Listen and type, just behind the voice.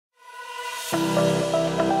I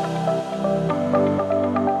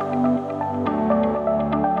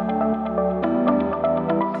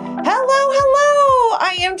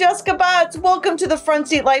am Jessica Butts. Welcome to the Front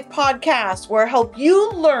Seat Life podcast, where I help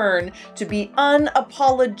you learn to be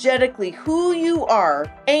unapologetically who you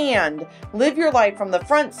are and live your life from the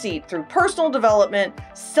front seat through personal development,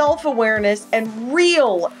 self-awareness, and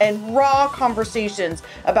real and raw conversations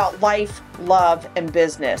about life, love, and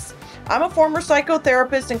business. I'm a former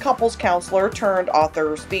psychotherapist and couples counselor turned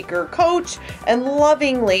author, speaker, coach, and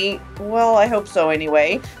lovingly, well, I hope so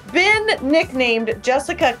anyway, been nicknamed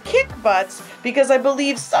Jessica Kick Butts because I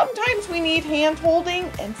believe sometimes we need hand holding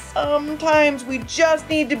and sometimes we just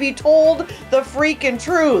need to be told the freaking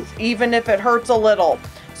truth, even if it hurts a little.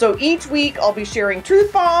 So each week I'll be sharing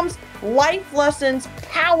truth bombs, life lessons,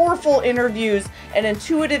 powerful interviews, and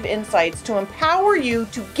intuitive insights to empower you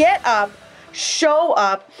to get up, show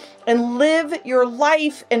up, and live your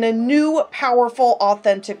life in a new, powerful,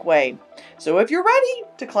 authentic way. So if you're ready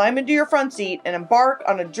to climb into your front seat and embark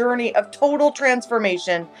on a journey of total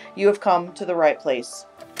transformation, you have come to the right place.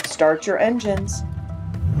 Start your engines.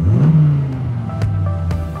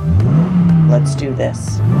 Let's do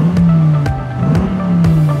this.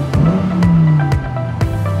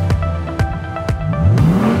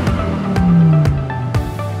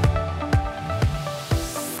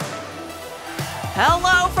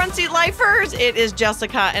 Hello, Front Seat Lifers. It is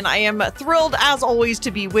Jessica, and I am thrilled, as always,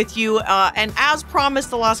 to be with you. And as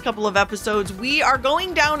promised the last couple of episodes, we are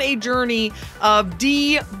going down a journey of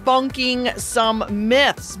debunking some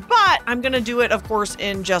myths, but I'm going to do it, of course,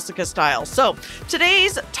 in Jessica style. So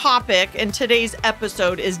today's topic and today's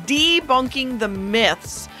episode is debunking the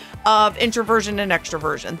myths of introversion and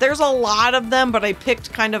extroversion. There's a lot of them, but I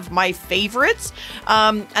picked kind of my favorites.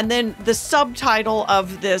 And then the subtitle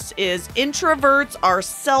of this is Introverts Are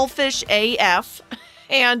Selfish AF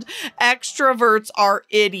and Extroverts Are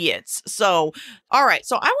Idiots. So, all right.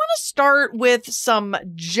 So I want to start with some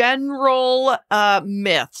general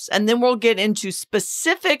myths, and then we'll get into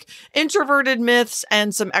specific introverted myths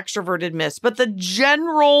and some extroverted myths. But the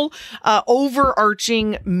general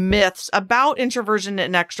overarching myths about introversion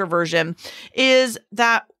and extroversion is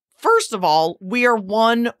that, first of all, we are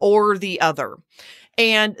one or the other.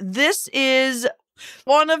 And this is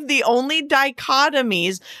one of the only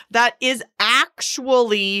dichotomies that is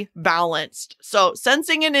actually balanced. So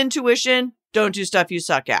sensing and intuition, don't do stuff you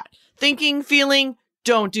suck at. Thinking, feeling,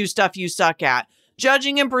 don't do stuff you suck at.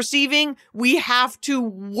 Judging and perceiving, we have to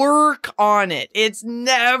work on it. It's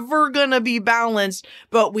never going to be balanced,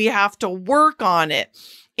 but we have to work on it.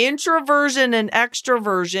 Introversion and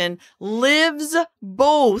extroversion lives,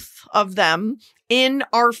 both of them, in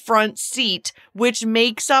our front seat, which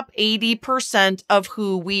makes up 80% of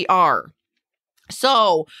who we are.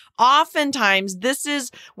 So oftentimes this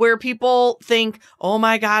is where people think, oh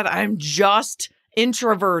my God, I'm just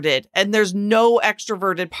introverted and there's no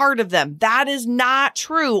extroverted part of them. That is not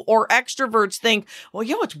true. Or extroverts think, well,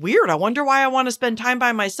 it's weird. I wonder why I want to spend time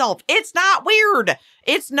by myself. It's not weird.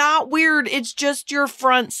 It's not weird. It's just your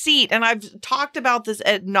front seat. And I've talked about this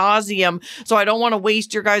ad nauseum, so I don't want to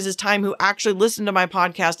waste your guys' time who actually listen to my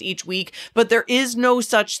podcast each week. But there is no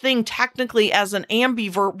such thing technically as an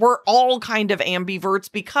ambivert. We're all kind of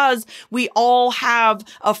ambiverts because we all have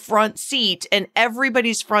a front seat, and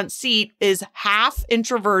everybody's front seat is half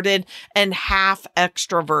introverted and half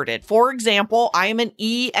extroverted. For example, I am an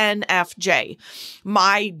ENFJ.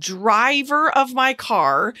 My driver of my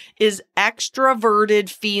car is extroverted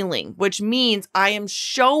feeling, which means I am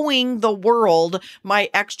showing the world my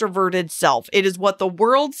extroverted self. It is what the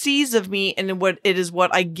world sees of me, and it is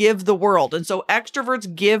what I give the world. And so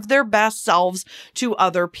extroverts give their best selves to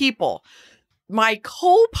other people. My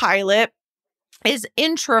co-pilot is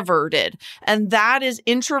introverted, and that is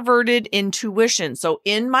introverted intuition. So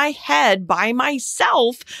in my head, by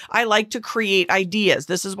myself, I like to create ideas.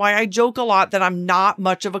 This is why I joke a lot that I'm not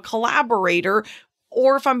much of a collaborator,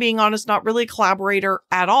 or if I'm being honest, not really a collaborator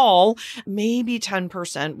at all, maybe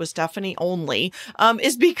 10% with Stephanie only,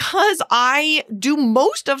 is because I do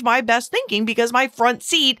most of my best thinking because my front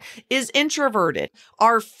seat is introverted.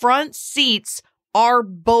 Our front seats are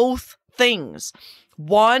both things.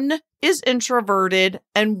 One is introverted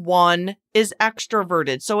and one is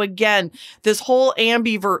extroverted. So again, this whole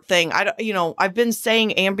ambivert thing, I've been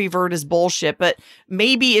saying ambivert is bullshit, but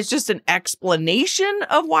maybe it's just an explanation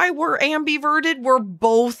of why we're ambiverted. We're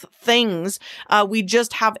both things. We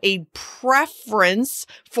just have a preference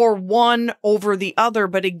for one over the other.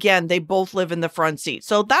 But again, they both live in the front seat.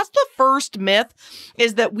 So that's the first myth,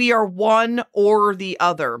 is that we are one or the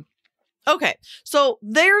other. Okay, so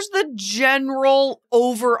there's the general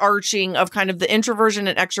overarching of kind of the introversion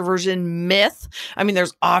and extroversion myth. I mean,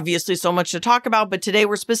 there's obviously so much to talk about, but today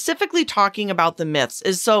we're specifically talking about the myths.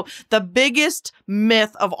 So the biggest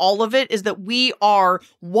myth of all of it is that we are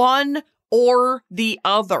one or the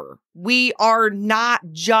other. We are not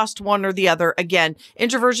just one or the other. Again,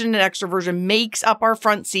 introversion and extroversion makes up our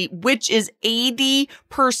front seat, which is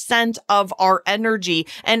 80% of our energy.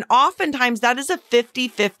 And oftentimes that is a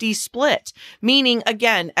 50-50 split, meaning,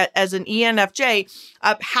 again, as an ENFJ,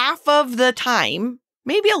 half of the time,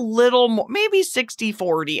 maybe a little more, maybe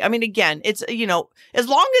 60-40. I mean, again, it's, as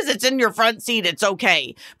long as it's in your front seat, it's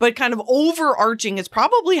okay. But kind of overarching is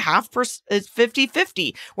probably it's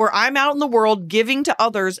 50-50, where I'm out in the world giving to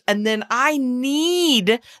others. And then I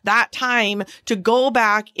need that time to go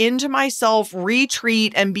back into myself,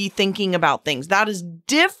 retreat, and be thinking about things. That is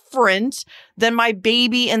different than my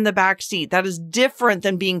baby in the back seat. That is different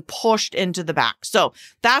than being pushed into the back. So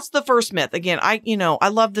that's the first myth. Again, I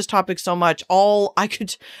love this topic so much. I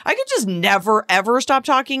could just never, ever stop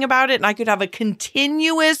talking about it. And I could have a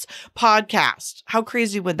continuous podcast. How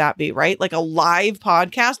crazy would that be, right? Like a live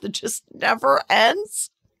podcast that just never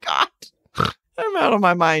ends. God, I'm out of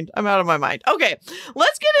my mind. Okay,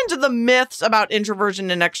 let's get into the myths about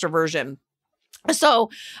introversion and extroversion. So,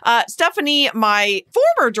 Stephanie, my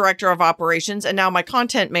former director of operations and now my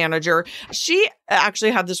content manager, she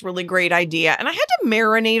actually had this really great idea, and I had to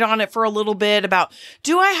marinate on it for a little bit about,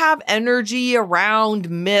 do I have energy around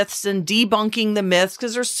myths and debunking the myths?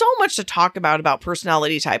 Because there's so much to talk about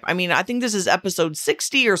personality type. I mean, I think this is episode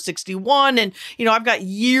 60 or 61, and, I've got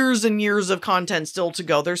years and years of content still to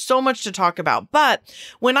go. There's so much to talk about. But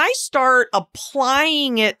when I start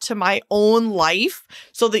applying it to my own life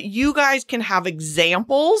so that you guys can have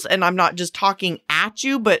examples, and I'm not just talking at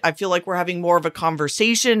you, but I feel like we're having more of a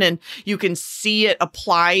conversation and you can see it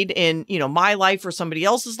applied in, my life or somebody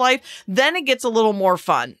else's life, then it gets a little more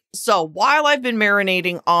fun. So while I've been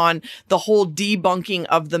marinating on the whole debunking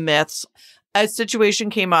of the myths, a situation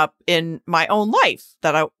came up in my own life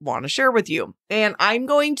that I want to share with you. And I'm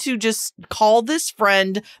going to just call this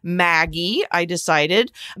friend Maggie, I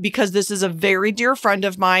decided, because this is a very dear friend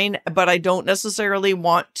of mine, but I don't necessarily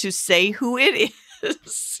want to say who it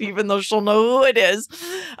is, even though she'll know who it is,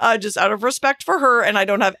 just out of respect for her. And I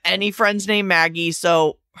don't have any friends named Maggie,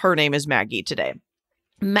 so her name is Maggie today.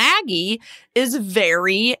 Maggie is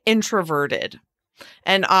very introverted.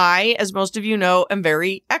 And I, as most of you know, am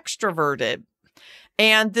very extroverted.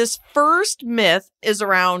 And this first myth is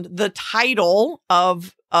around the title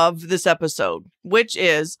of this episode, which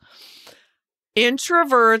is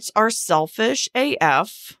Introverts are selfish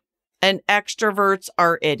AF and extroverts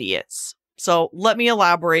are idiots. So let me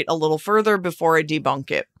elaborate a little further before I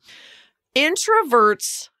debunk it.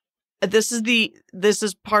 Introverts, this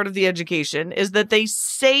is part of the education, is that they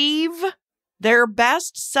save their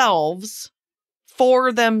best selves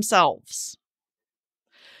for themselves,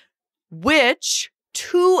 which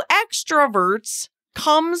to extroverts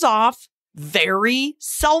comes off very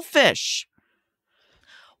selfish.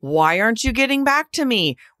 Why aren't you getting back to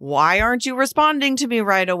me? Why aren't you responding to me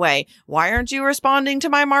right away? Why aren't you responding to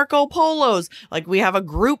my Marco Polos? Like, we have a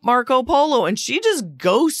group Marco Polo and she just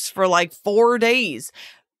ghosts for like 4 days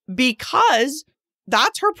because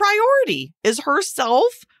that's her priority, is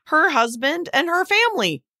herself, her husband, and her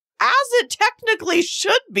family, as it technically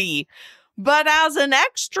should be. But as an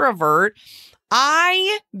extrovert,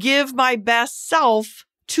 I give my best self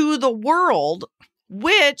to the world,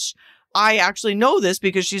 which I actually know this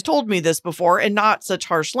because she's told me this before, and not such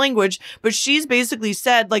harsh language, but she's basically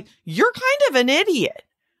said, like, you're kind of an idiot.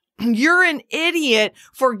 You're an idiot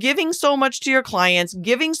for giving so much to your clients,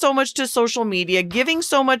 giving so much to social media, giving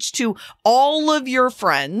so much to all of your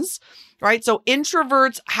friends, right? So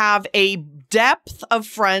introverts have a depth of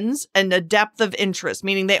friends and a depth of interest,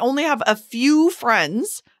 meaning they only have a few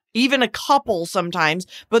friends, even a couple sometimes,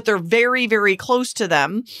 but they're very, very close to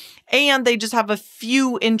them. And they just have a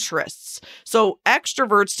few interests. So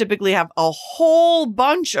extroverts typically have a whole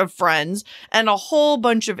bunch of friends and a whole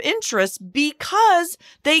bunch of interests because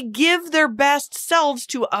they give their best selves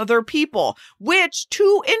to other people, which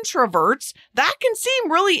to introverts, that can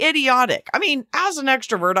seem really idiotic. I mean, as an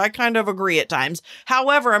extrovert, I kind of agree at times.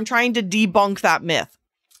 However, I'm trying to debunk that myth.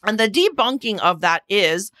 And the debunking of that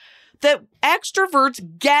is that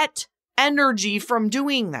extroverts get energy from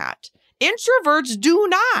doing that. Introverts do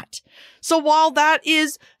not. So while that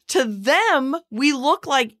is, to them, we look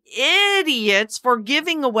like idiots for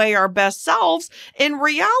giving away our best selves, in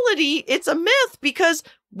reality, it's a myth because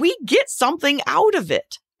we get something out of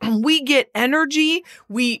it. we get energy,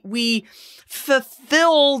 we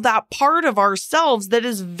fulfill that part of ourselves that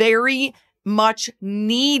is very much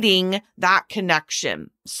needing that connection.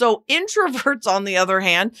 So introverts, on the other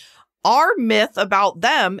hand, our myth about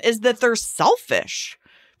them is that they're selfish,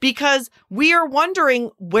 because we are wondering,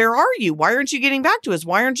 where are you? Why aren't you getting back to us?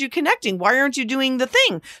 Why aren't you connecting? Why aren't you doing the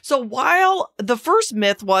thing? So while the first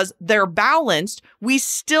myth was they're balanced, we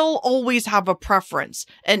still always have a preference.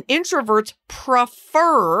 And introverts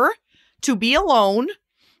prefer to be alone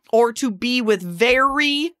or to be with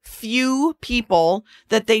very few people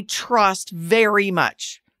that they trust very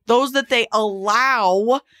much. Those that they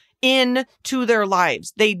allow into their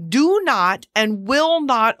lives. They do not and will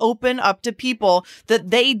not open up to people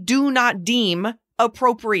that they do not deem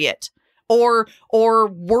appropriate or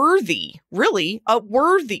worthy, really,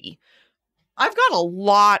 worthy. I've got a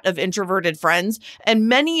lot of introverted friends,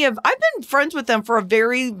 and I've been friends with them for a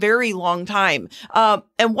very, very long time.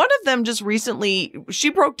 And one of them just recently,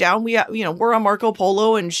 she broke down. We're on Marco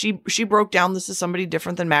Polo, and she broke down. This is somebody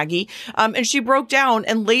different than Maggie. And she broke down,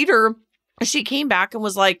 and later she came back and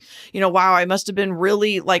was like, wow, I must have been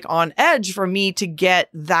really like on edge for me to get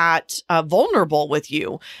that vulnerable with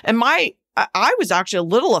you. And I was actually a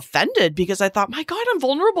little offended, because I thought, my God, I'm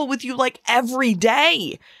vulnerable with you like every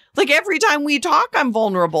day. Like every time we talk, I'm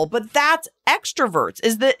vulnerable. But that's extroverts,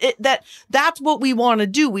 is that's what we want to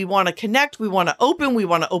do. We want to connect. We want to open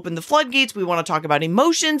the floodgates. We want to talk about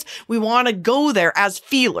emotions. We want to go there as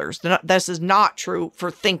feelers. This is not true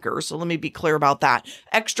for thinkers. So let me be clear about that.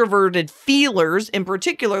 Extroverted feelers in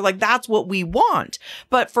particular, like that's what we want.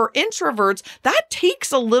 But for introverts, that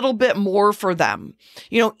takes a little bit more for them.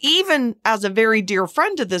 Even as a very dear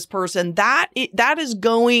friend to this person, that is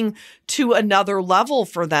going to another level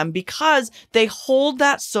for them, because they hold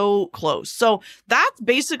that so close. So that's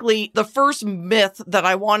basically the first myth that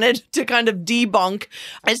I wanted to kind of debunk,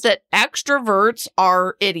 is that extroverts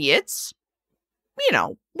are idiots.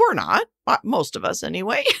 We're not. Most of us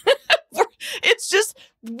anyway. It's just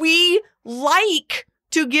we like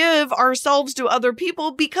to give ourselves to other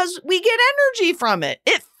people because we get energy from it.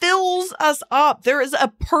 It fills us up. There is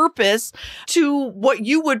a purpose to what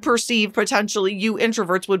you would perceive, potentially you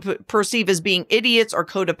introverts would perceive as being idiots or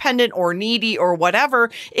codependent or needy or whatever.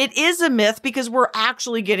 It is a myth because we're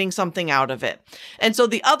actually getting something out of it. And so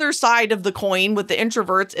the other side of the coin with the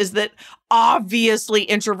introverts is that obviously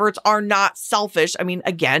introverts are not selfish. I mean,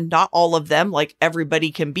 again, not all of them, like everybody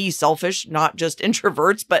can be selfish, not just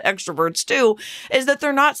introverts, but extroverts too, is that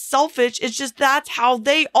they're not selfish. It's just that's how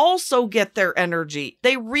they also get their energy.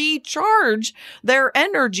 They recharge their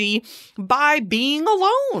energy by being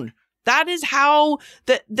alone. That is how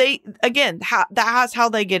that's how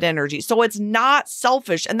they get energy. So it's not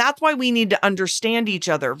selfish. And that's why we need to understand each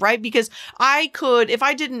other, right? Because if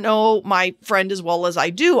I didn't know my friend as well as I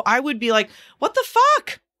do, I would be like, what the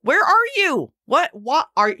fuck? Where are you?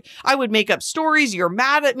 I would make up stories. You're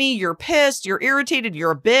mad at me. You're pissed. You're irritated.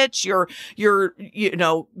 You're a bitch. You're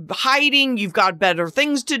hiding. You've got better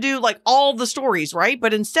things to do, like all the stories, right?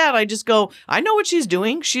 But instead I just go, I know what she's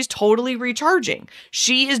doing. She's totally recharging.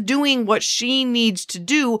 She is doing what she needs to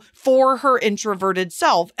do for her introverted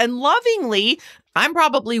self. And lovingly, I'm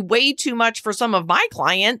probably way too much for some of my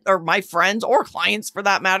clients or my friends or clients for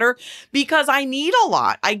that matter, because I need a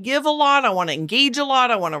lot. I give a lot. I want to engage a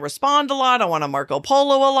lot. I want to respond a lot. I want to Marco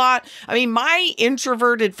Polo a lot. I mean, my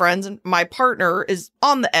introverted friends and my partner is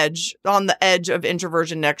on the edge of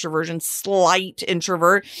introversion and extroversion, slight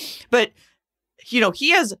introvert, but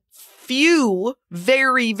he has few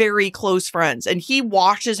very, very close friends, and he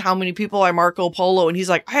watches how many people I Marco Polo, and he's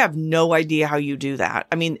like, I have no idea how you do that.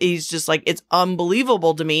 I mean, he's just like, it's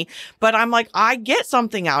unbelievable to me, but I'm like, I get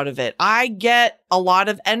something out of it. I get a lot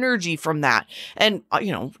of energy from that. And,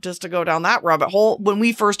 just to go down that rabbit hole, when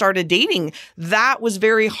we first started dating, that was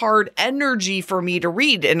very hard energy for me to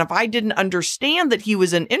read. And if I didn't understand that he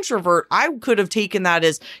was an introvert, I could have taken that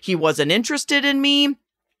as he wasn't interested in me.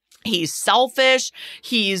 He's selfish.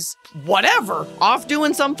 He's whatever, off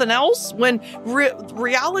doing something else, when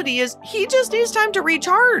reality is he just needs time to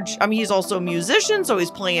recharge. I mean, he's also a musician, so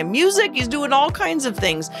he's playing music. He's doing all kinds of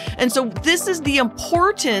things. And so this is the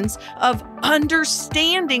importance of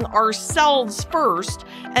understanding ourselves first,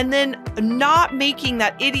 and then not making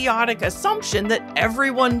that idiotic assumption that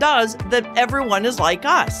everyone does, that everyone is like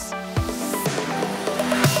us.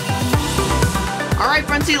 All right,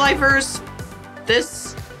 Frenzy Lifers,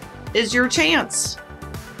 this is your chance.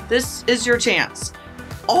 This is your chance.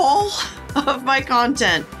 All of my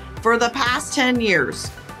content for the past 10 years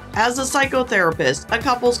as a psychotherapist, a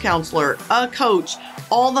couples counselor, a coach,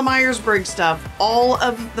 all the Myers-Briggs stuff, all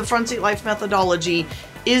of the Front Seat Life methodology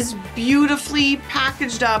is beautifully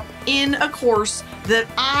packaged up in a course that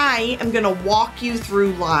I am going to walk you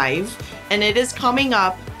through live, and it is coming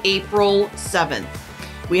up April 7th.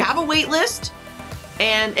 We have a wait list,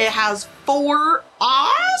 and it has 4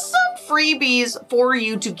 awesome freebies for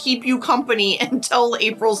you to keep you company until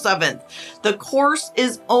April 7th. The course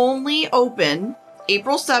is only open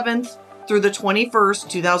April 7th through the 21st,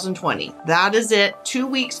 2020. That is it, 2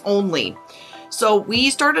 weeks only. So we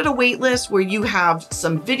started a wait list where you have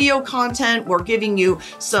some video content. We're giving you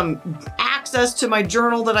some access to my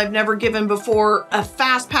journal that I've never given before, a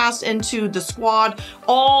fast pass into the squad,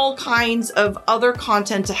 all kinds of other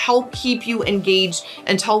content to help keep you engaged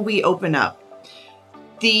until we open up.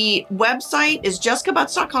 The website is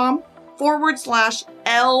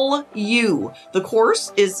jessicabutts.com/LU. The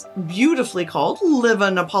course is beautifully called Live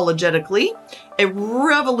Unapologetically, a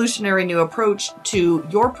revolutionary new approach to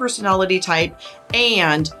your personality type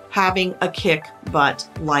and having a kick butt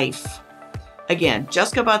life. Again,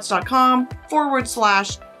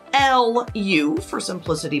 jessicabutts.com/LU for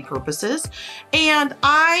simplicity purposes. And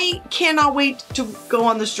I cannot wait to go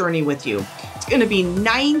on this journey with you. It's going to be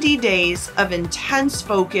 90 days of intense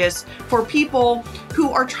focus for people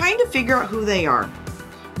who are trying to figure out who they are,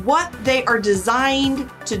 what they are designed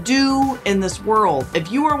to do in this world.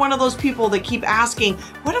 If you are one of those people that keep asking,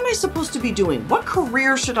 what am I supposed to be doing? What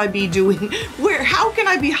career should I be doing? How can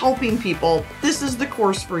I be helping people? This is the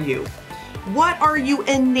course for you. What are you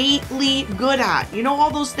innately good at? You know, all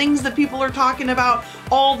those things that people are talking about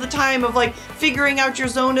all the time of like figuring out your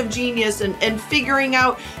zone of genius and figuring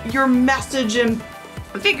out your message and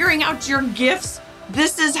figuring out your gifts.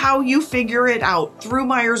 This is how you figure it out through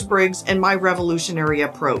Myers-Briggs and my revolutionary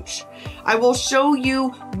approach. I will show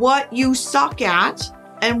you what you suck at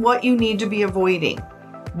and what you need to be avoiding,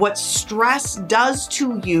 what stress does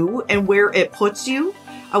to you and where it puts you.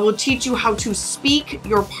 I will teach you how to speak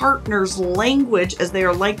your partner's language as they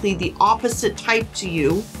are likely the opposite type to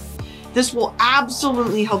you. This will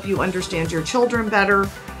absolutely help you understand your children better.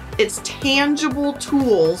 It's tangible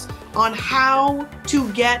tools on how to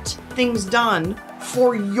get things done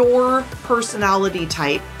for your personality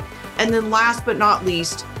type. And then last but not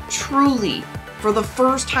least, truly, for the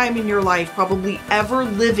first time in your life, probably ever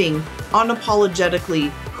living unapologetically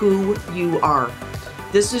who you are.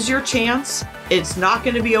 This is your chance. It's not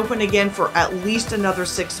going to be open again for at least another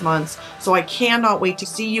 6 months. So I cannot wait to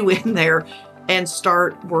see you in there and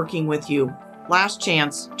start working with you. Last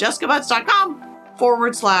chance,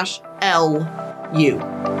 jessicabutts.com/LU.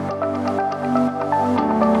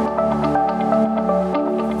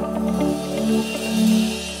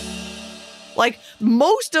 Like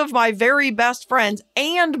most of my very best friends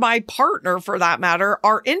and my partner for that matter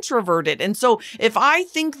are introverted. And so if I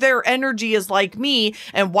think their energy is like me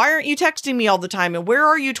and why aren't you texting me all the time? And where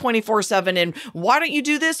are you 24/7? And why don't you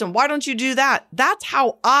do this? And why don't you do that? That's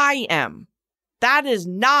how I am. That is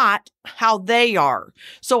not how they are.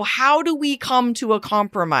 So how do we come to a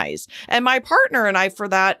compromise? And my partner and I, for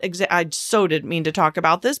that, I so didn't mean to talk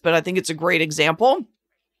about this, but I think it's a great example,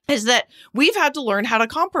 is that we've had to learn how to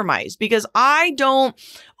compromise because I don't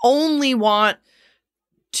only want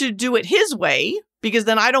to do it his way because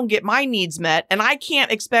then I don't get my needs met and I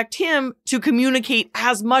can't expect him to communicate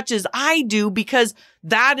as much as I do because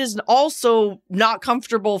that is also not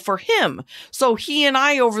comfortable for him. So he and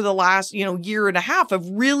I over the last, year and a half have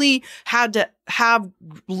really had to have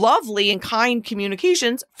lovely and kind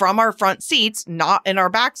communications from our front seats, not in our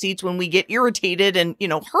back seats when we get irritated and,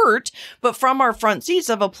 hurt, but from our front seats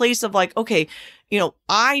of a place of like, okay,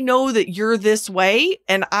 I know that you're this way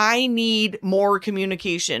and I need more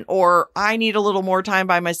communication or I need a little more time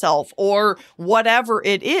by myself or whatever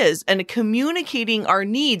it is. And communicating our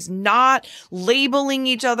needs, not labeling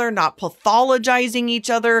each other, not pathologizing each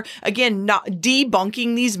other. Again, not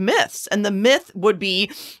debunking these myths. And the myth would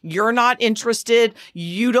be, you're not interested.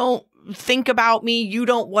 You don't think about me, you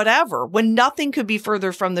don't whatever, when nothing could be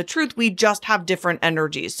further from the truth. We just have different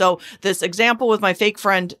energies. So this example with my fake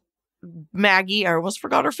friend, Maggie, I almost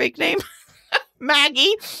forgot her fake name,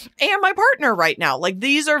 Maggie, and my partner right now. Like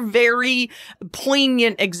these are very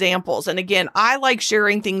poignant examples. And again, I like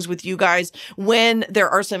sharing things with you guys when there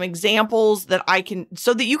are some examples that I can,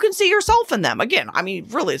 so that you can see yourself in them. Again,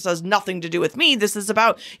 really, this has nothing to do with me. This is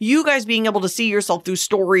about you guys being able to see yourself through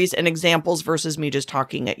stories and examples versus me just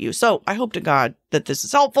talking at you. So I hope to God that this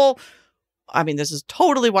is helpful. This is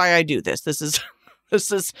totally why I do this. This is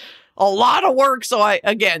a lot of work. So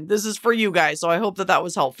this is for you guys. So I hope that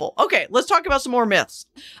was helpful. Okay, let's talk about some more myths.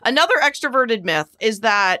 Another extroverted myth is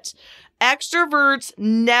that extroverts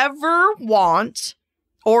never want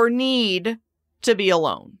or need to be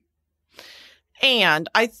alone. And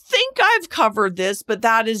I think I've covered this, but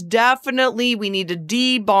that is definitely, we need to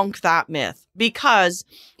debunk that myth because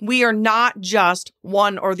we are not just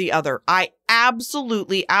one or the other. I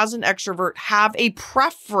absolutely, as an extrovert, have a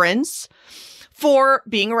preference for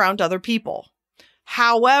being around other people.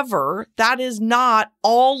 However, that is not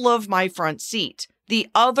all of my front seat. The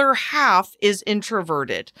other half is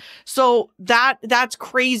introverted. So that's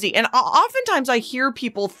crazy. And oftentimes I hear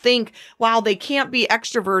people think, wow, they can't be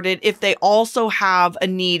extroverted if they also have a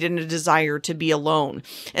need and a desire to be alone.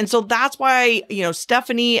 And so that's why,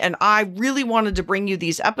 Stephanie and I really wanted to bring you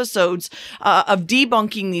these episodes of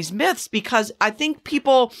debunking these myths, because I think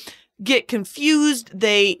people get confused.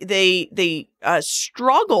 They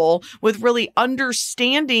struggle with really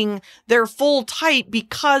understanding their full type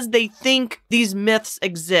because they think these myths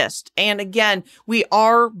exist. And again, we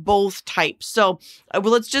are both types. So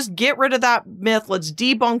let's just get rid of that myth. Let's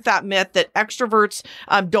debunk that myth that extroverts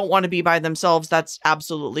don't want to be by themselves. That's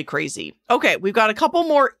absolutely crazy. Okay, we've got a couple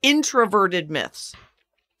more introverted myths.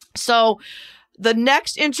 So the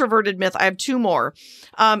next introverted myth, I have two more,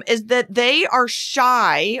 is that they are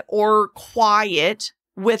shy or quiet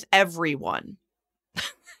with everyone.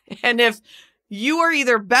 And if you are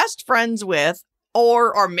either best friends with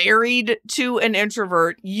or are married to an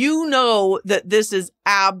introvert, you know that this is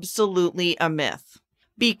absolutely a myth,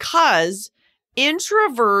 because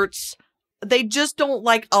introverts, they just don't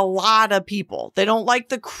like a lot of people. They don't like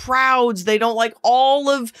the crowds. They don't like all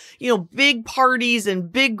of, big parties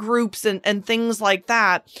and big groups and things like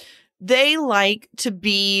that. They like to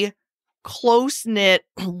be close-knit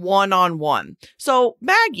one-on-one. So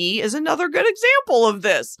Maggie is another good example of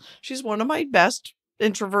this. She's one of my best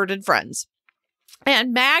introverted friends.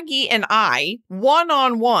 And Maggie and I,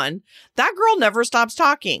 one-on-one, that girl never stops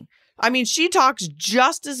talking. I mean, she talks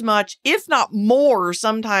just as much, if not more.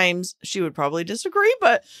 Sometimes she would probably disagree,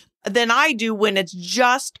 but than I do when it's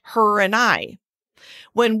just her and I.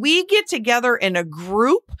 When we get together in a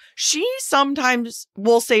group, she sometimes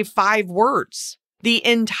will say 5 words the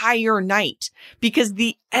entire night because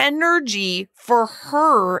the energy for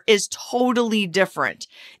her is totally different.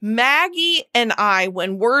 Maggie and I,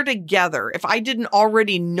 when we're together, if I didn't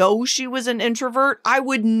already know she was an introvert, I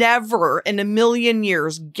would never in a million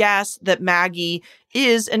years guess that Maggie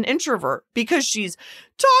is an introvert because she's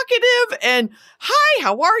talkative and hi,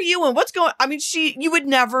 how are you? And what's going on? I mean, you would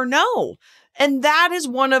never know. And that is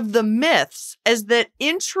one of the myths, is that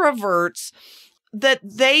introverts, that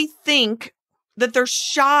they think that they're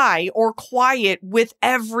shy or quiet with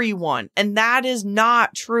everyone. And that is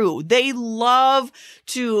not true. They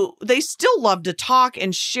still love to talk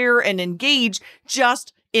and share and engage,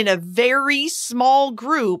 just in a very small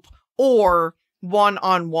group or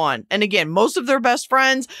one-on-one. And again, most of their best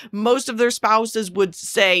friends, most of their spouses would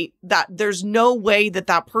say that there's no way that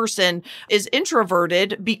that person is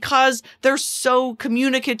introverted because they're so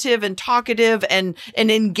communicative and talkative and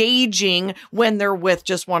engaging when they're with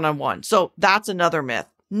just one-on-one. So that's another myth.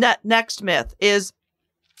 Next myth is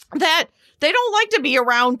that they don't like to be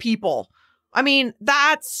around people. I mean,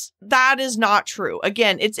 that is not true.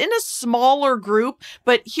 Again, it's in a smaller group,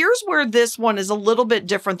 but here's where this one is a little bit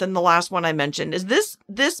different than the last one I mentioned, is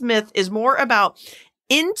this myth is more about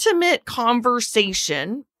intimate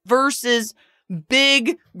conversation versus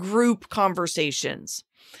big group conversations.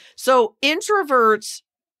 So introverts,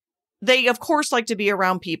 they, of course, like to be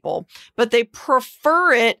around people, but they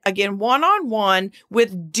prefer it, again, one-on-one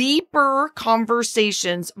with deeper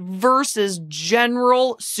conversations versus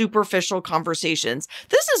general superficial conversations.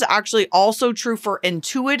 This is actually also true for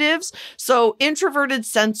intuitives. So introverted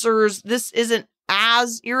sensors, this isn't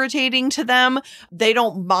as irritating to them. They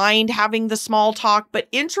don't mind having the small talk,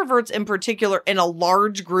 but introverts in particular in a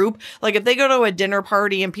large group, like if they go to a dinner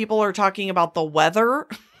party and people are talking about the weather,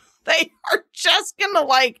 they are just gonna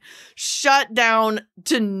shut down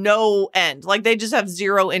to no end. They just have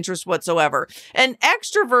zero interest whatsoever. An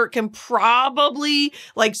extrovert can probably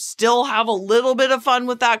still have a little bit of fun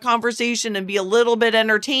with that conversation and be a little bit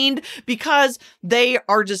entertained because they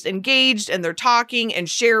are just engaged and they're talking and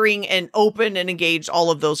sharing and open and engaged,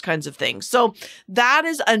 all of those kinds of things. So that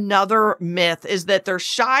is another myth, is that they're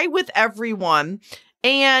shy with everyone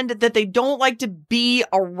and that they don't like to be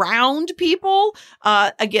around people.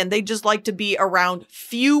 Again, they just like to be around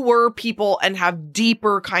fewer people and have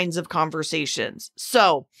deeper kinds of conversations.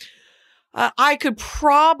 So I could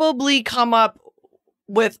probably come up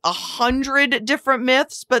with 100 different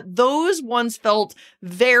myths, but those ones felt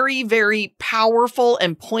very, very powerful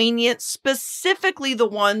and poignant, specifically the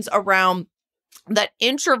ones around that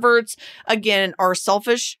introverts, again, are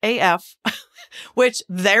selfish AF. which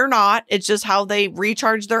they're not. It's just how they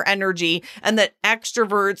recharge their energy, and that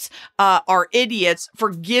extroverts are idiots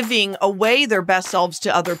for giving away their best selves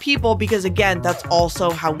to other people, because again, that's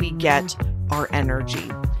also how we get our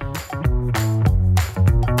energy.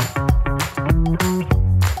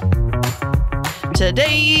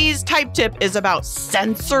 Today's type tip is about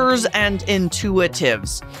sensors and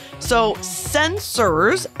intuitives. So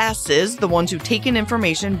sensors, S's, the ones who take in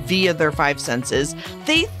information via their five senses,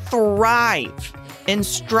 they thrive in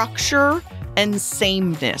structure and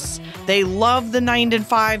sameness. They love the 9 to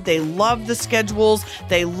 5. They love the schedules.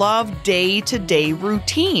 They love day-to-day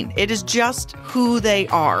routine. It is just who they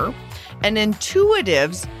are. And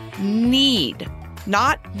intuitives need,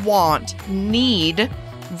 not want, need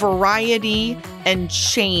variety and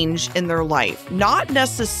change in their life. Not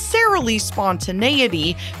necessarily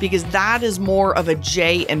spontaneity, because that is more of a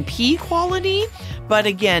J and P quality. But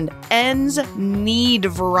again, N's need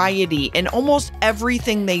variety in almost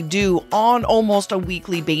everything they do on almost a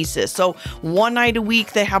weekly basis. So one night a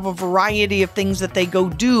week, they have a variety of things that they go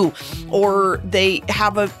do, or they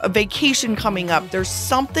have a vacation coming up. There's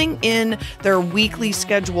something in their weekly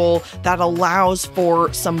schedule that allows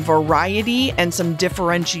for some variety and some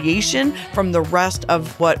differentiation from the rest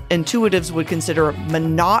of what intuitives would consider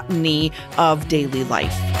monotony of daily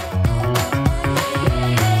life.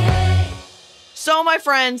 So my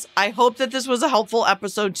friends, I hope that this was a helpful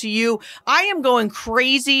episode to you. I am going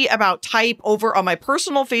crazy about type over on my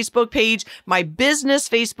personal Facebook page, my business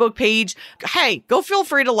Facebook page. Hey, go feel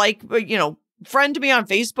free to friend me on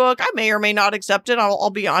Facebook. I may or may not accept it. I'll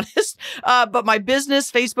be honest. But my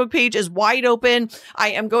business Facebook page is wide open. I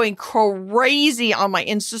am going crazy on my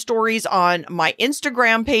Insta stories on my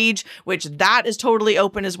Instagram page, which that is totally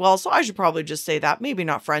open as well. So I should probably just say that. Maybe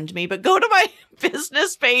not friend me, but go to my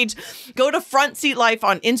business page. Go to Front Seat Life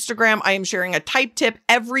on Instagram. I am sharing a type tip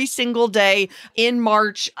every single day in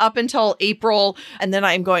March up until April. And then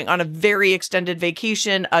I am going on a very extended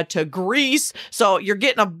vacation to Greece. So you're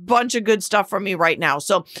getting a bunch of good stuff from me right now.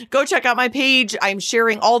 So go check out my page. I'm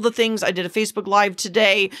sharing all the things. I did a Facebook Live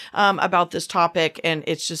today about this topic, and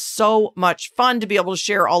it's just so much fun to be able to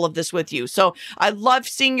share all of this with you. So I love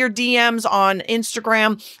seeing your DMs on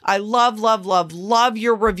Instagram. I love, love, love, love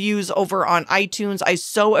your reviews over on iTunes. I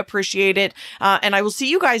so appreciate it. And I will see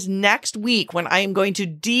you guys next week when I am going to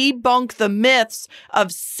debunk the myths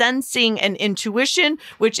of sensing and intuition,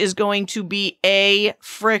 which is going to be a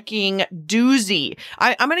freaking doozy.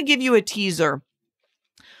 I'm going to give you a teaser.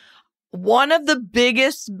 One of the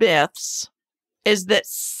biggest myths is that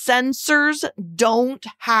sensors don't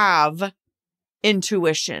have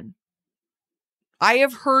intuition. I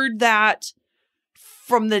have heard that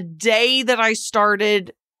from the day that I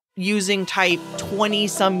started using type 20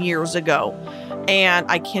 some years ago. And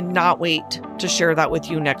I cannot wait to share that with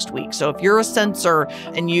you next week. So if you're a sensor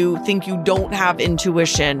and you think you don't have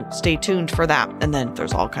intuition, stay tuned for that. And then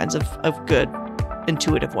there's all kinds of good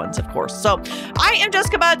intuitive ones, of course. So I am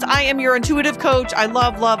Jessica Butts. I am your intuitive coach. I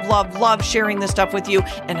love, love, love, love sharing this stuff with you.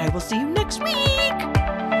 And I will see you next week.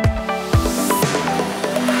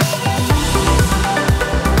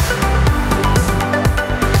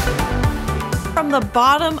 From the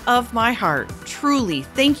bottom of my heart, truly,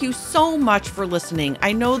 thank you so much for listening.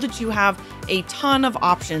 I know that you have a ton of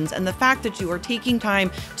options, and the fact that you are taking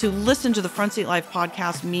time to listen to the Front Seat Life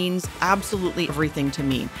podcast means absolutely everything to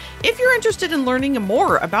me. If you're interested in learning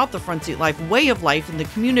more about the Front Seat Life way of life in the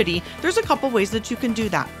community, there's a couple ways that you can do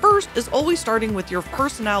that. First is always starting with your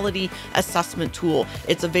personality assessment tool.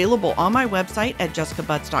 It's available on my website at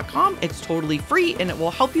jessicabutts.com. It's totally free, and it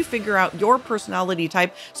will help you figure out your personality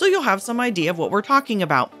type so you'll have some idea of what we're talking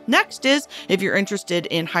about. Next is, if you're interested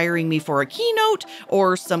in hiring me for a keynote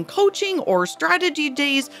or some coaching or strategy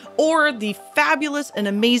days or the fabulous and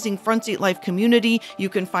amazing Front Seat Life community, you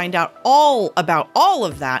can find out all about all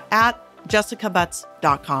of that at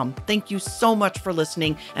jessicabutts.com. Thank you so much for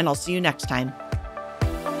listening, and I'll see you next time.